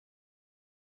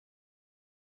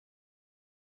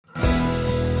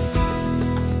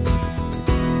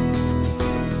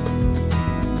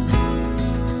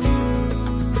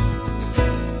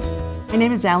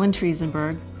name is Allyn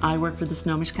Triezenberg. I work for the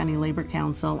Snohomish County Labor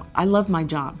Council. I love my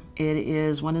job. It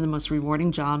is one of the most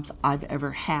rewarding jobs I've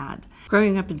ever had.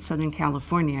 Growing up in Southern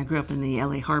California, I grew up in the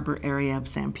LA Harbor area of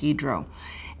San Pedro,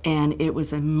 and it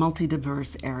was a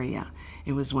multi-diverse area.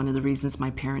 It was one of the reasons my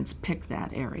parents picked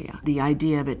that area. The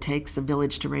idea of it takes a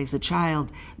village to raise a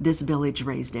child, this village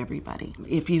raised everybody.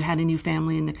 If you had a new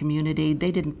family in the community, they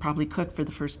didn't probably cook for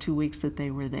the first 2 weeks that they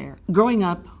were there. Growing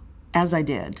up, as I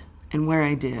did, and where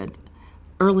I did,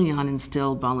 early on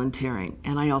instilled volunteering,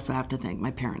 and I also have to thank my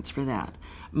parents for that.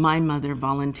 My mother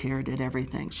volunteered at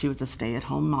everything. She was a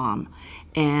stay-at-home mom,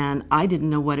 and I didn't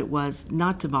know what it was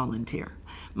not to volunteer.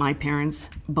 My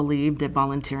parents believed that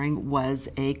volunteering was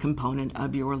a component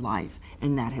of your life,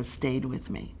 and that has stayed with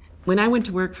me. When I went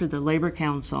to work for the Labor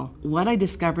Council, what I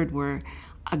discovered were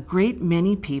a great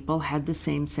many people had the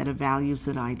same set of values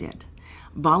that I did.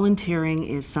 Volunteering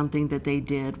is something that they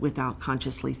did without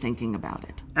consciously thinking about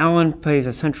it. Allyn plays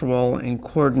a central role in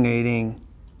coordinating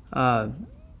a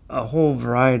whole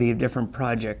variety of different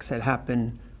projects that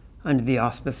happen under the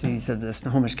auspices of the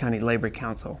Snohomish County Labor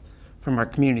Council, from our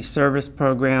community service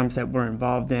programs that we're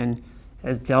involved in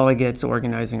as delegates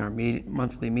organizing our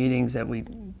monthly meetings that we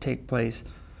take place,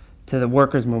 to the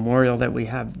Workers' Memorial that we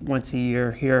have once a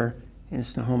year here in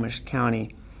Snohomish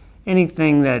County.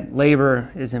 Anything that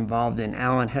labor is involved in,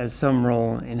 Allyn has some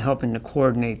role in helping to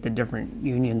coordinate the different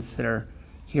unions that are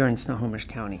here in Snohomish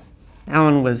County.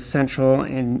 Allyn was central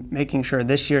in making sure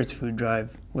this year's food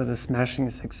drive was a smashing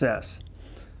success.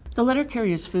 The Letter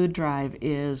Carriers Food Drive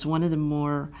is one of the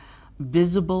more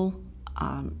visible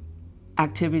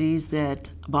activities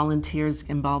that volunteers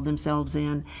involve themselves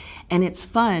in, and it's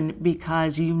fun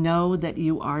because you know that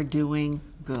you are doing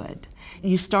good.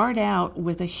 You start out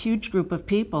with a huge group of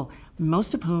people,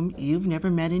 most of whom you've never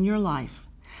met in your life.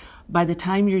 By the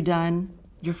time you're done,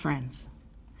 you're friends,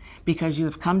 because you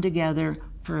have come together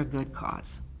for a good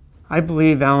cause. I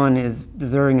believe Allyn is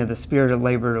deserving of the Spirit of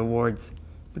Labor Awards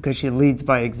because she leads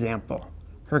by example.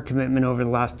 Her commitment over the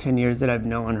last 10 years that I've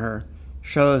known her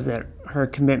shows that her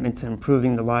commitment to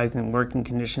improving the lives and working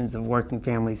conditions of working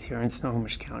families here in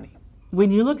Snohomish County.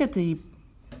 When you look at the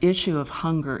issue of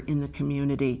hunger in the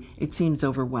community, it seems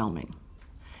overwhelming.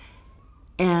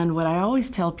 And what I always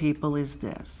tell people is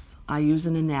this. I use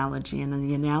an analogy, and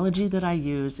the analogy that I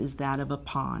use is that of a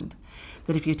pond.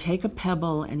 That if you take a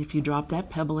pebble and if you drop that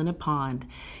pebble in a pond,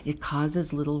 it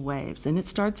causes little waves. And it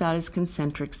starts out as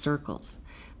concentric circles,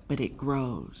 but it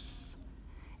grows.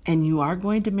 And you are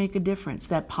going to make a difference.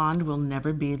 That pond will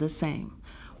never be the same.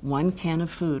 One can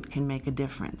of food can make a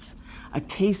difference. A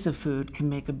case of food can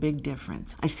make a big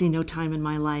difference. I see no time in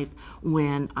my life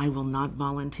when I will not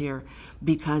volunteer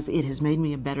because it has made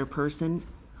me a better person.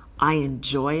 I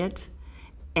enjoy it.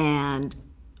 And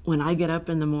when I get up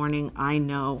in the morning, I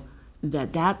know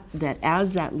that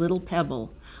as that little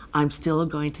pebble, I'm still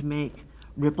going to make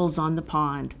ripples on the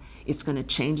pond. It's going to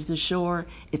change the shore.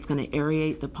 It's going to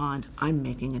aerate the pond. I'm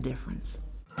making a difference.